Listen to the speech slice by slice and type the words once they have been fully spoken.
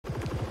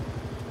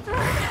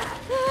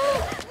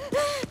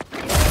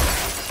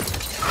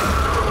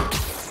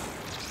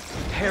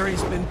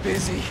Harry's been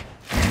busy.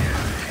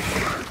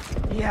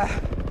 Yeah.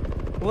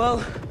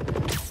 Well,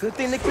 good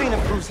thing the cleanup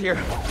crew's here.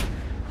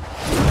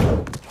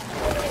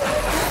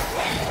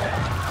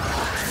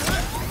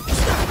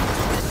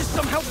 This is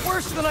somehow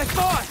worse than I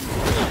thought!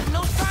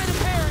 No sign of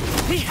Harry!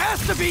 He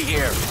has to be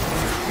here!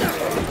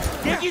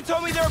 Nicky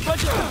told me there were a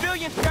bunch of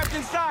civilians trapped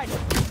inside.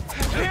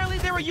 Apparently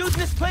they were using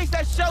this place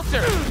as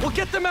shelter. We'll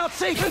get them out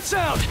safe and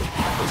sound!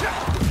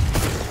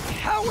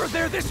 How are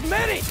there this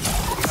many?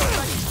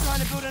 Like he's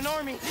trying to build an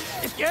army.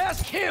 If you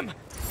ask him,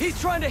 he's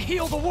trying to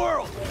heal the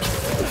world!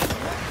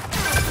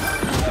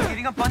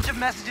 Getting a bunch of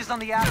messages on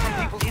the app from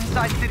people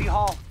inside City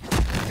Hall.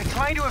 They're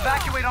trying to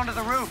evacuate onto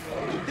the roof.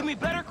 Then we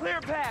better clear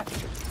a path.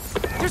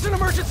 There's an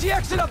emergency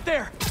exit up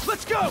there!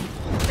 Let's go!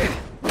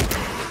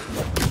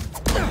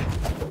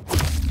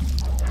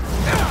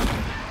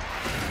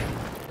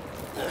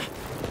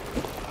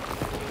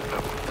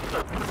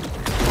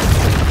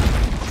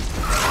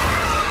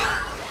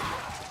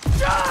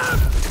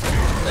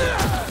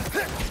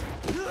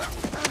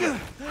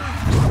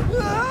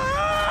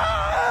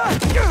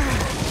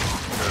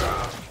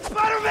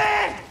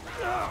 Spider-Man!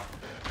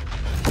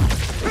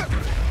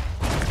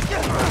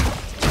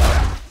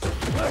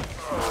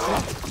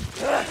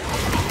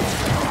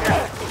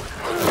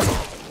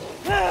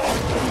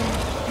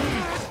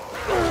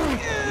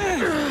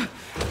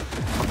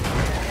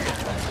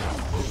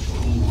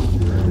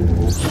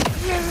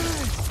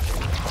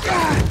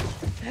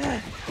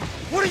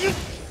 What are you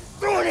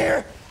doing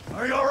here?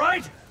 Are you all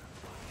right?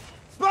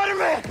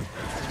 Spider-Man!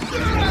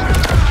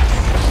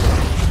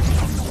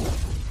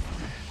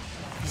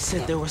 He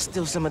said there was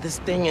still some of this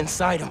thing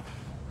inside him.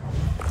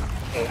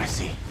 I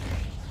see.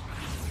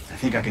 I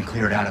think I can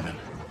clear it out of him.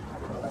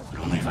 But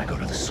only if I go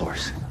to the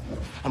source.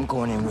 I'm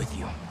going in with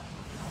you.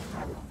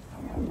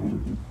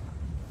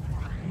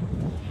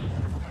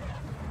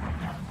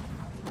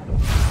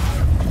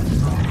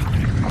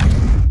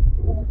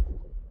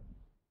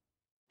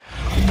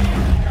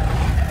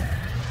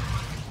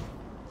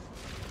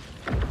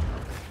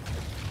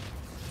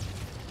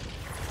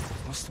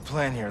 What's the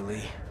plan here,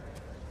 Lee?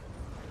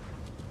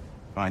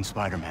 Find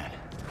Spider-Man.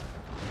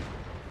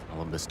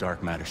 All of this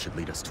dark matter should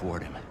lead us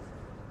toward him.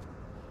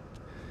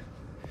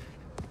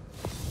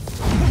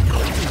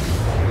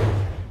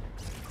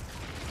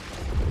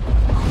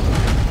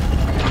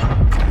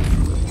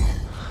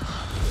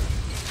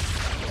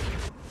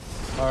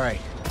 All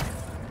right.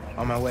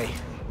 On my way.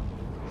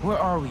 Where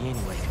are we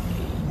anyway?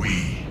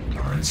 We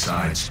are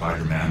inside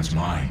Spider-Man's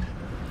mind.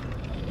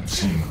 I've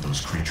seen what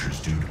those creatures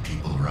do to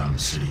people around the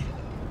city.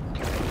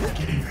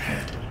 Get in your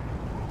head.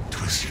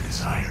 Twist your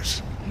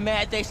desires.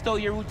 Mad they stole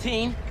your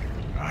routine?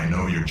 I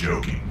know you're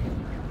joking,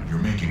 but you're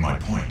making my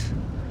point.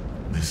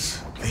 This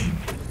thing,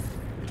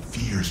 it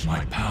fears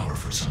my power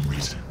for some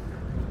reason.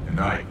 And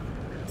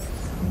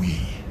we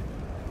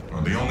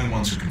are the only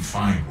ones who can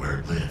find where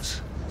it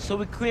lives. So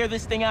we clear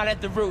this thing out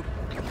at the root,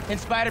 and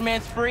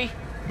Spider-Man's free?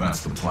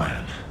 That's the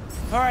plan.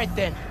 All right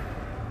then.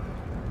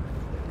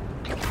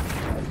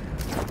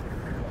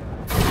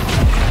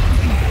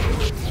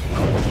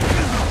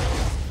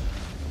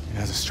 It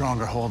has a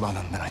stronger hold on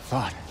him than I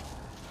thought.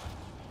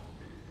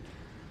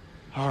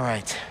 All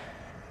right.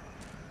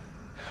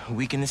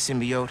 Weaken the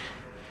symbiote,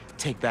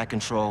 take back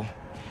control,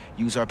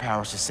 use our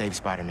powers to save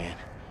Spider-Man.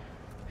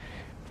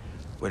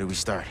 Where do we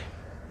start?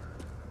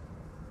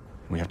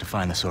 We have to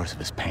find the source of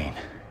his pain.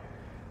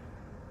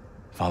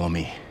 Follow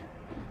me.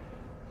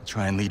 I'll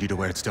try and lead you to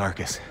where it's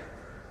darkest.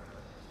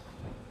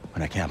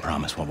 But I can't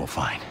promise what we'll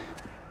find.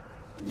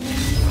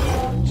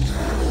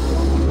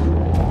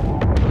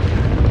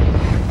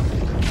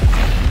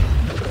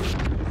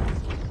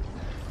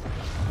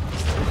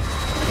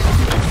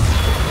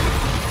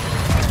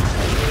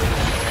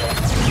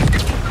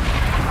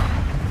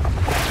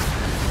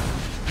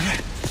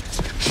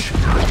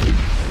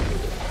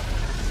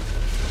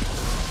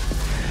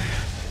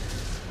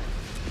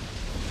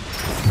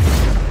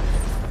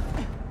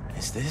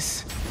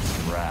 This?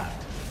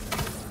 Raft.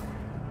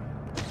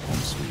 Home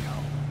sweet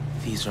home.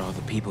 These are all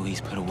the people he's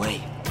put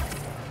away.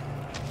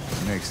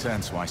 It makes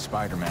sense why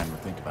Spider-Man would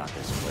think about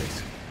this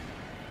place.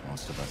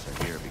 Most of us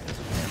are here because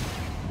of him.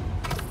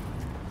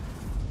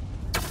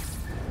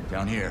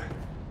 Down here,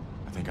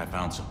 I think I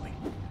found something.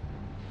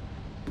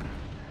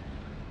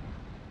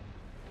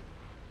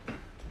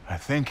 I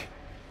think...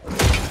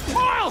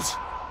 Miles!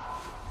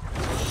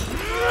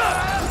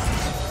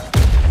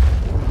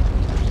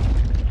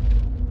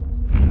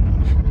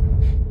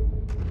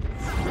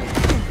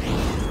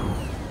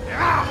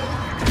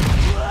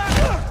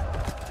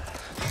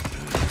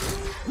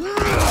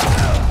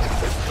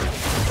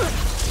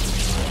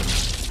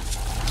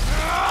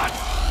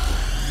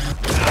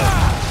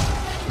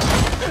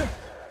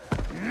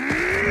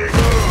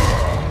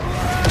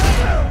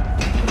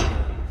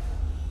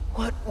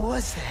 What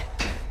was that?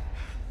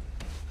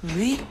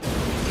 Lee?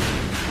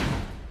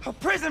 A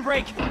prison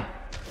break!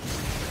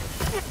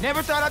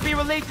 Never thought I'd be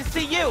relieved to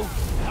see you!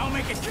 I'll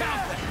make it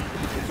count then.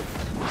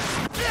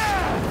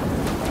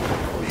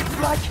 It's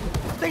like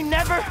they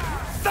never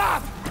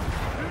stop!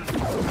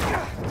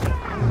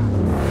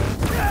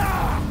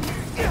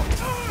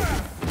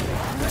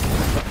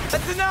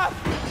 enough!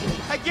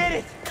 I get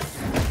it!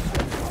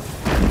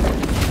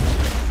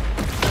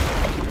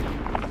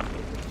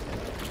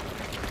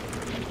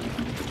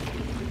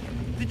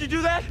 Did you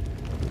do that?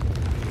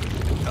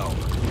 No.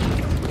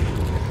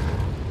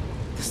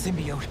 The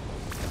symbiote.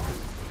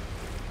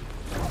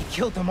 He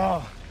killed them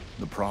all.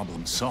 The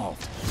problem's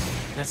solved.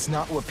 That's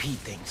not what Pete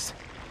thinks.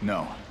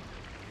 No.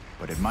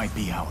 But it might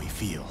be how he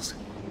feels.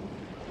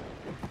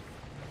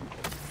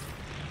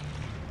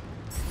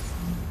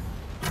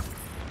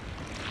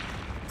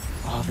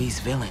 All these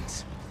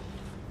villains.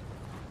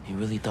 He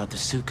really thought the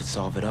suit could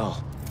solve it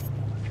all.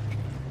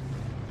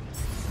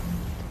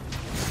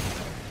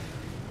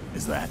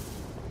 Is that...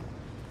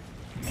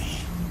 me?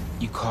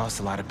 You caused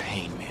a lot of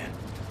pain, man.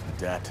 A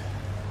debt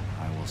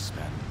I will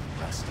spend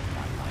the rest of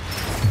my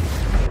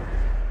life.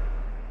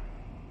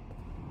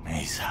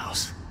 May's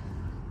house.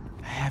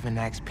 I haven't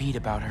asked Pete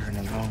about her in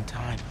a long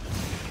time.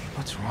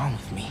 What's wrong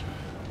with me?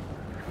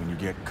 When you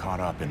get caught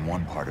up in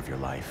one part of your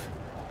life,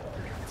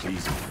 it's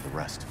easy for the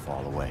rest to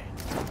fall away.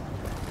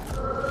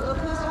 Look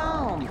who's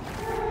home.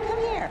 Come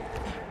here.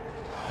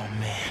 Oh,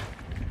 man.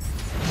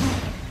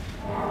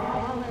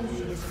 Balance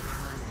is a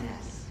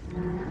process,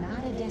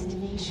 not a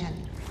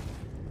destination.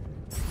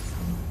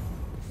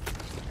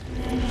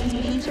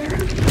 Peter?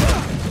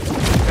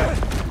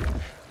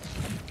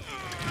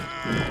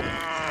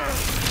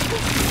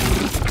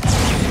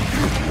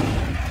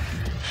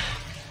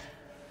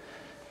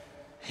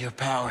 Your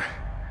power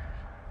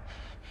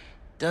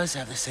does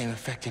have the same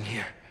effect in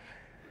here.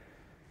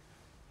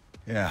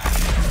 Yeah.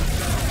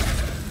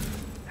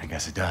 I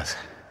guess it does.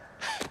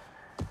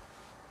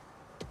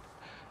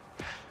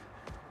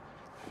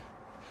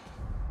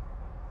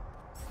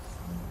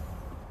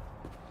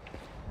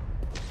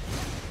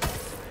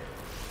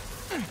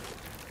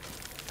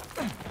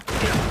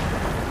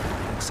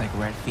 Looks like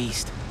we're at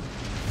feast.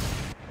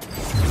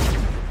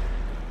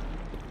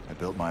 I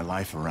built my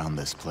life around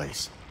this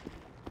place.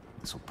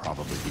 This will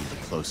probably be the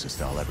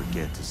closest I'll ever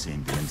get to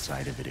seeing the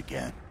inside of it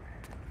again.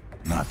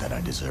 Not that I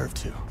deserve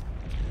to.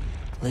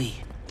 Lee,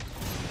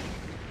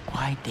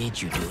 why did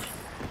you do it?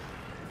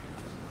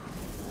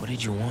 What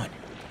did you want?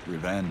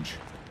 Revenge.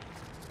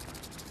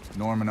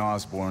 Norman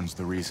Osborn's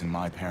the reason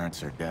my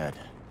parents are dead.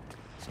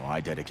 So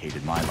I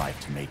dedicated my life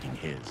to making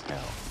his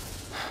hell.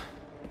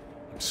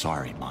 I'm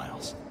sorry,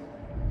 Miles.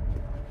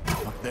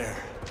 Up there.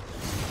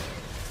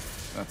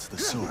 That's the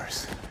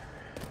source.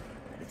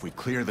 If we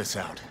clear this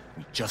out,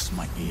 we just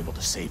might be able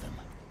to save him.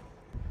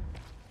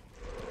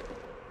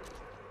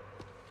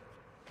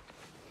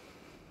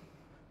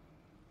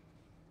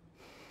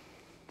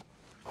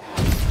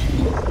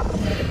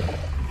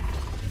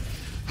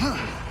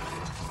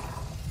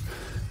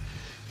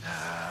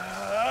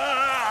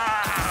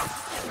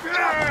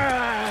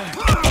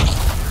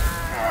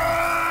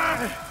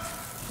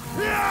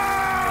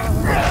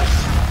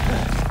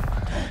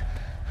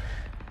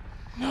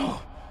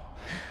 No.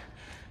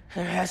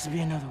 There has to be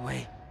another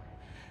way.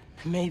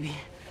 Maybe...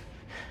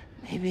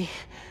 We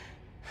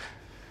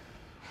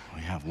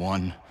have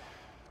one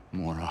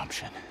more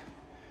option.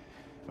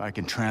 If I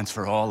can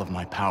transfer all of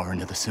my power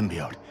into the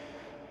symbiote,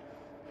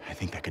 I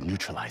think I could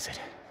neutralize it.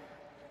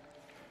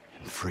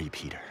 And free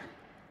Peter.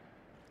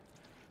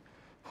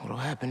 What'll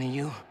happen to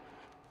you?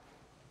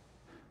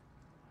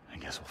 I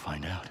guess we'll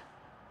find out.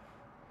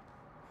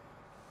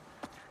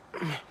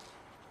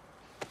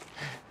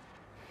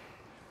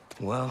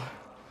 Well,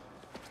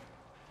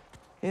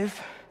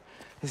 if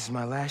this is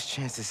my last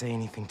chance to say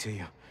anything to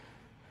you.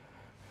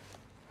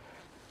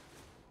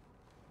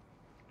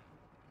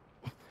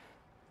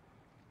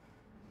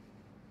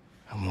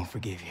 I won't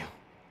forgive you.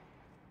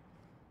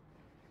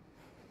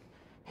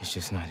 It's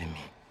just not in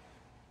me.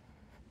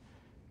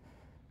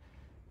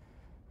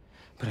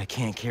 But I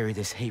can't carry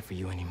this hate for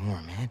you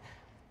anymore, man.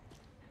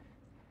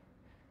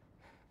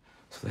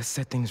 So let's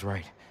set things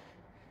right.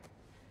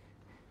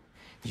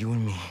 You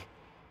and me.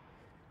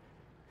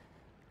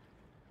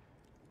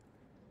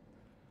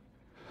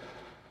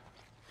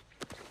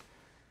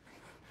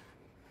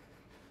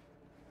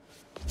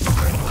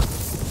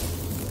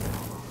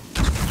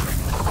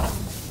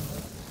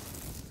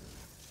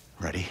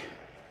 Ready?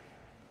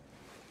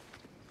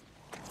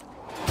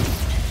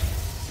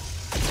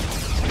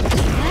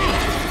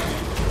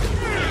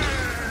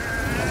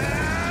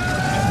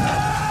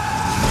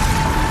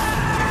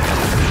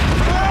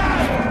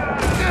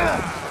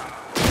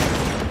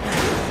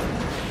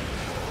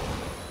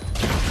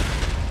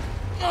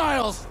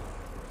 Miles!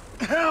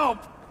 Help!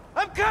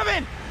 I'm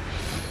coming!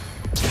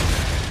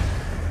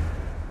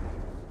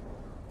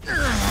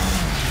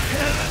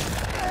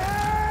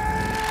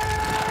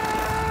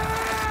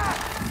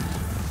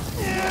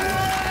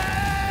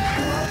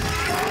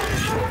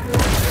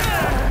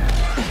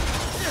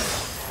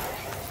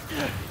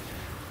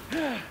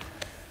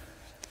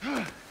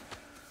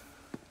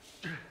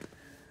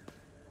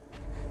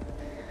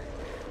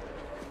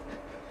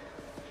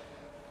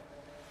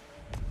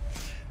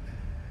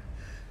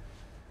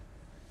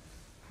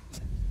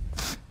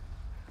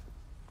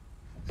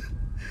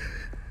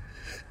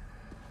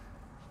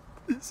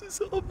 This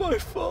is all my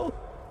fault.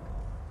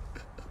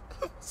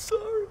 I'm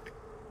sorry.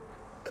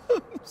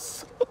 I'm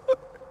sorry.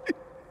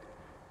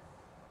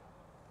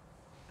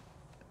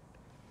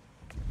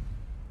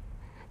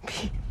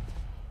 Pete.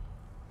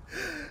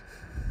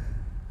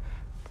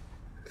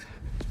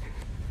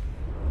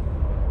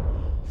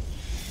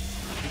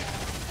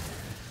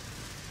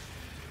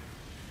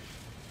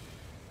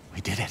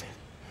 We did it.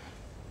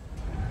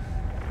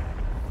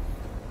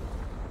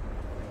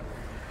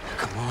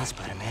 Come on,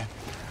 Spider-Man.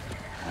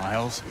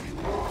 Miles?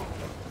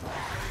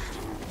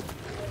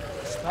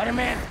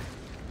 Spider-Man!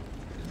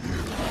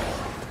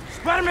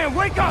 Spider-Man,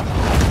 wake up!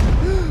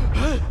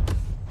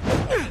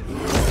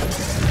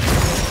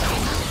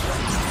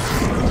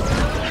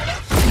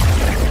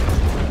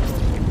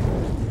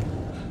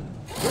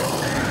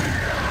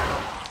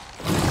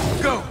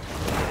 Go!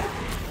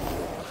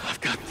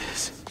 I've got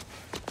this.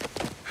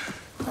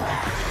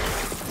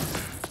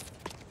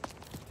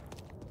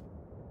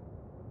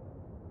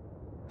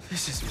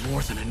 This is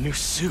more than a new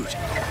suit.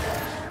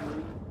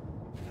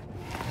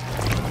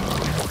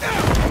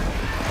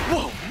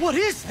 Whoa, what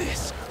is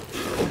this?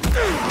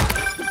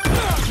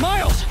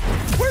 Miles,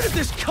 where did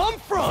this come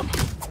from?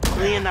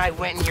 Lee and I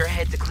went in your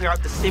head to clear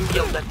out the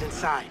symbiote left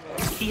inside.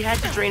 He had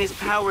to drain his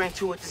power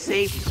into it to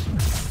save you.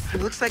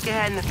 It looks like it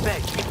had an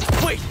effect.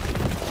 Wait,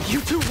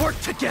 you two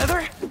worked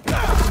together?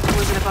 I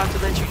wasn't about to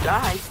let you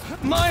die.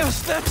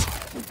 Miles, that's...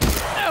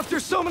 After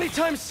so many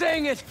times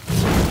saying it,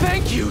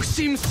 thank you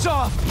seems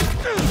soft.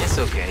 It's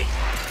okay.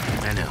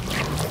 I know.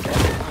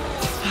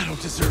 I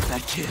don't deserve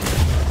that kid.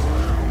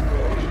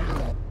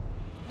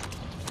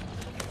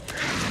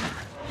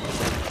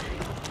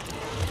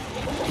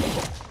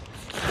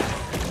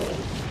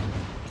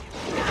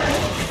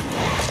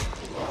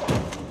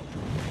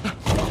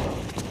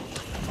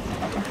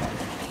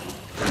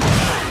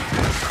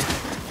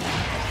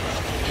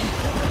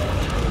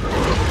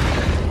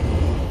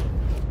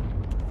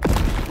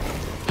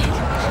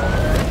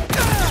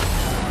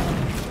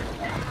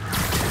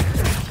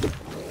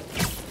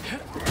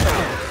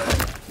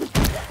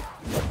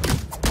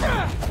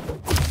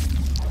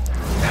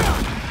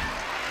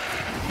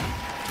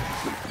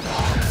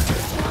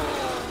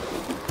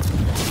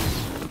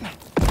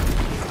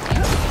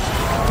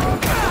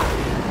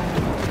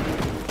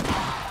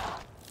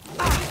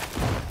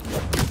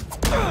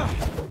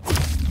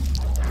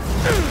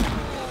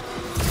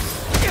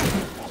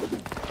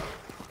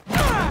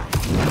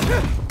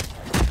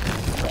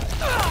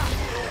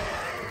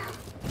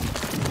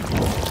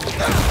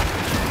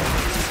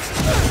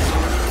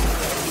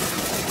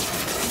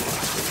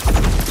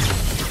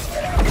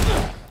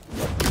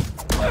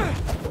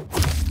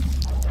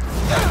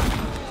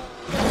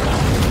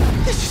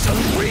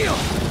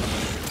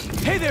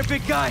 Hey there,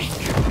 big guy!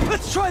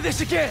 Let's try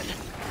this again!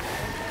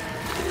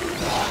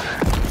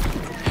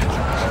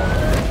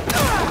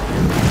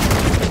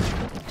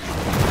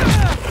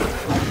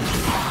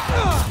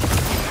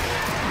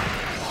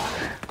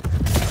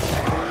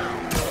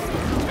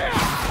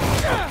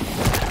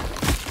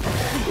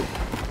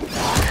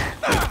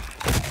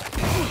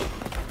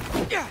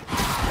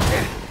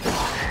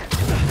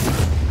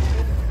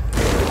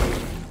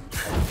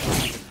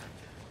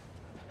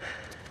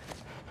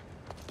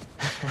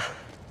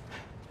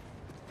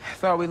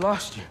 I thought we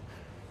lost you.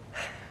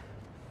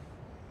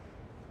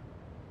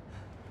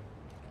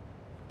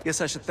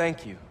 Guess I should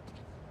thank you.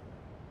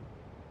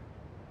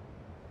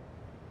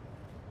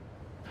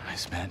 I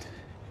spent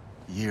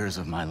years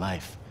of my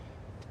life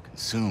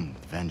consumed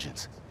with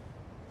vengeance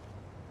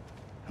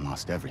and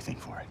lost everything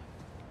for it.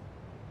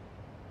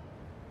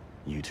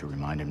 You two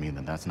reminded me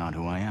that that's not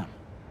who I am.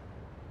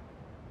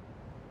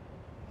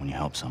 When you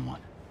help someone,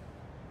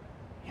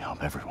 you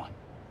help everyone.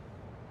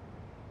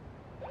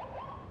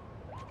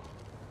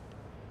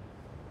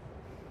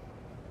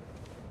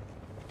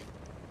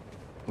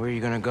 Where are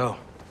you gonna go?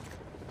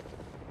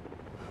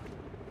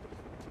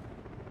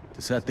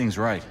 To set things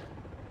right.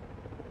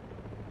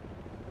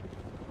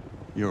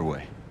 Your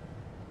way.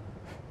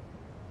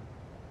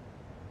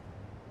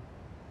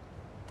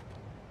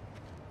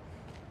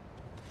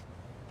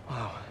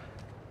 Wow.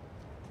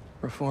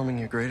 Reforming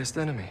your greatest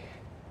enemy.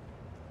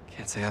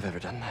 Can't say I've ever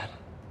done that.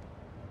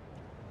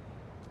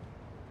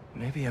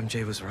 Maybe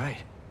MJ was right.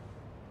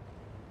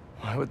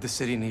 Why would the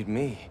city need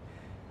me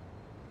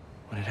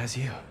when it has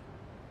you?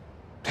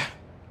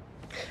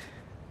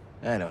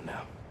 I don't know.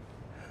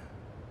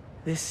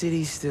 This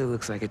city still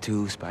looks like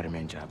a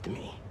Spider-Man job to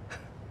me.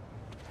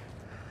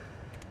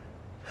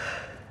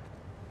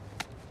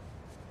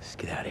 Let's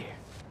get out of here.